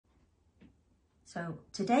So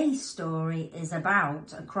today's story is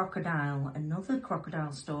about a crocodile, another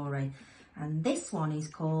crocodile story. And this one is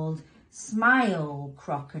called Smile,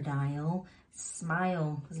 Crocodile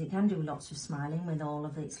Smile, because it can do lots of smiling with all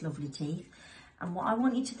of its lovely teeth. And what I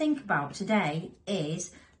want you to think about today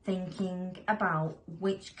is thinking about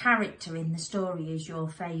which character in the story is your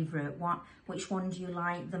favourite. Which one do you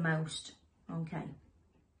like the most? Okay.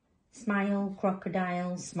 Smile,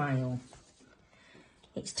 crocodile, smile.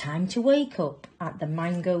 It's time to wake up at the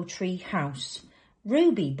mango tree house.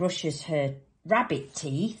 Ruby brushes her rabbit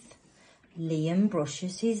teeth. Liam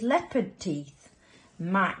brushes his leopard teeth.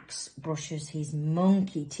 Max brushes his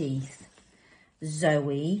monkey teeth.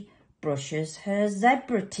 Zoe brushes her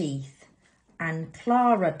zebra teeth. And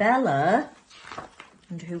Clarabella,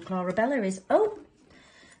 and who Clarabella is? Oh,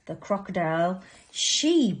 the crocodile.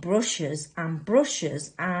 She brushes and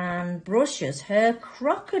brushes and brushes her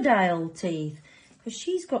crocodile teeth. Because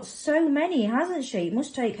she's got so many, hasn't she? It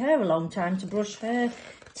must take her a long time to brush her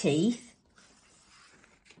teeth.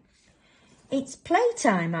 It's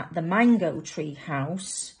playtime at the mango tree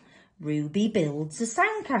house. Ruby builds a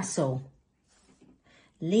sandcastle.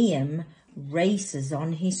 Liam races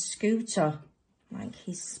on his scooter, like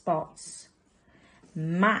his spots.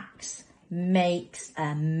 Max makes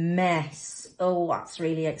a mess. Oh, that's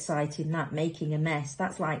really exciting, that, making a mess.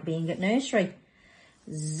 That's like being at nursery.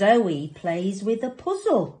 Zoe plays with a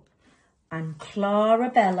puzzle. And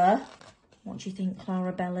Clarabella, what do you think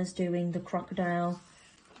Clarabella's doing, the crocodile?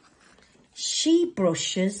 She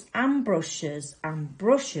brushes and brushes and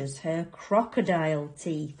brushes her crocodile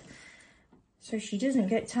teeth. So she doesn't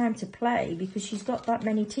get time to play because she's got that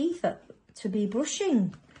many teeth to be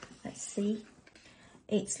brushing. Let's see.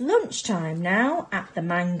 It's lunchtime now at the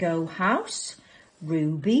mango house.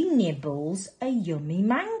 Ruby nibbles a yummy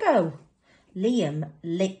mango. Liam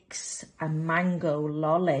licks a mango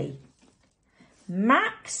lolly.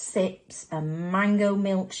 Max sips a mango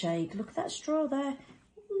milkshake. Look at that straw there.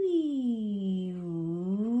 Whee!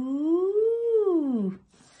 Ooh.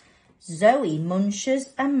 Zoe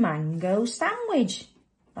munches a mango sandwich.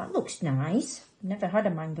 That looks nice. Never had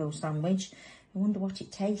a mango sandwich. I wonder what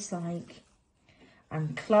it tastes like.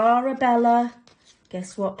 And Clarabella,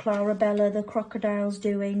 guess what Clarabella the crocodile's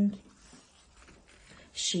doing?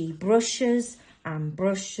 She brushes and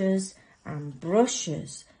brushes and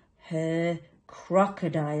brushes her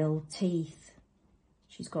crocodile teeth.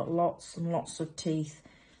 She's got lots and lots of teeth.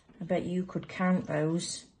 I bet you could count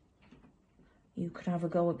those. You could have a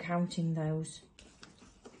go at counting those.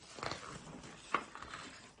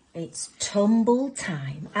 It's tumble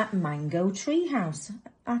time at Mango Treehouse.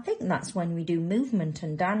 I think that's when we do movement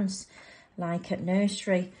and dance, like at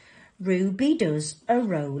nursery. Ruby does a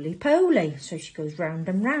roly-poly, so she goes round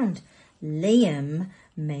and round. Liam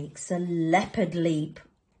makes a leopard leap.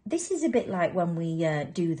 This is a bit like when we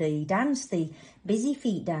do the dance, the busy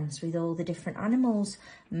feet dance with all the different animals.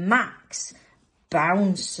 Max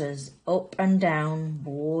bounces up and down,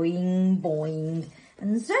 boing, boing.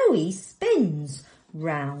 And Zoe spins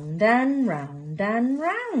round and round and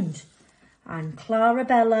round. And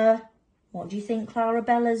Clarabella, what do you think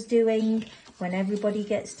Clarabella's doing when everybody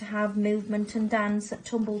gets to have movement and dance at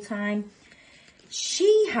tumble time?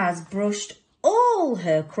 She has brushed all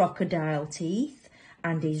her crocodile teeth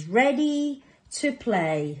and is ready to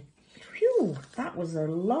play. Phew, that was a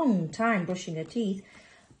long time brushing her teeth.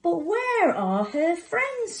 But where are her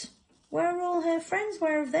friends? Where are all her friends?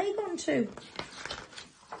 Where have they gone to?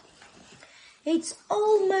 It's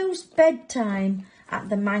almost bedtime at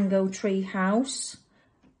the mango tree house.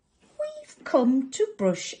 We've come to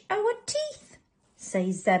brush our teeth,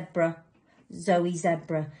 says Zebra, Zoe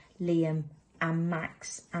Zebra, Liam and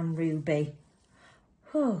Max and Ruby.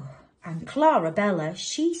 And Clarabella,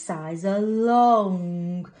 she sighs a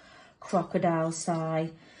long crocodile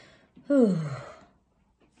sigh. Then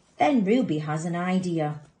Ruby has an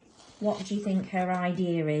idea. What do you think her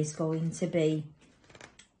idea is going to be?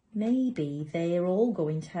 Maybe they're all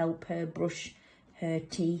going to help her brush her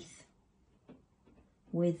teeth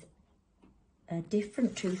with a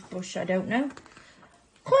different toothbrush, I don't know.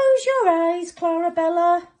 Close your eyes,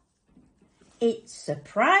 Clarabella. It's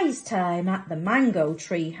surprise time at the mango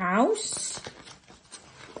tree house.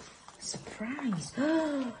 Surprise.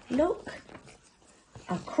 Look,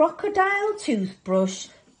 a crocodile toothbrush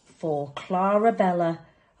for Clarabella.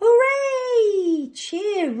 Hooray!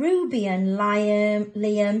 Cheer Ruby and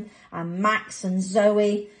Liam and Max and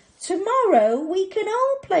Zoe. Tomorrow we can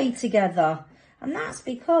all play together. And that's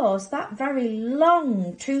because that very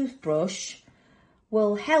long toothbrush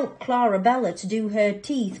will help Clarabella to do her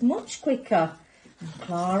teeth much quicker. And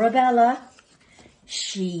Clarabella,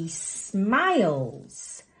 she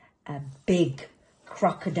smiles a big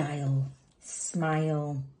Crocodile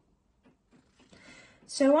Smile.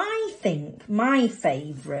 So I think my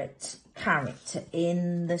favourite character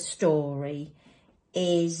in the story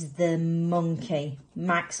is the monkey,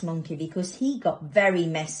 Max Monkey, because he got very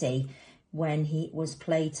messy when it was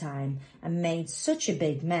playtime and made such a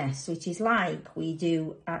big mess, which is like we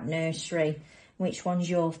do at nursery. Which one's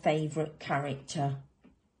your favourite character?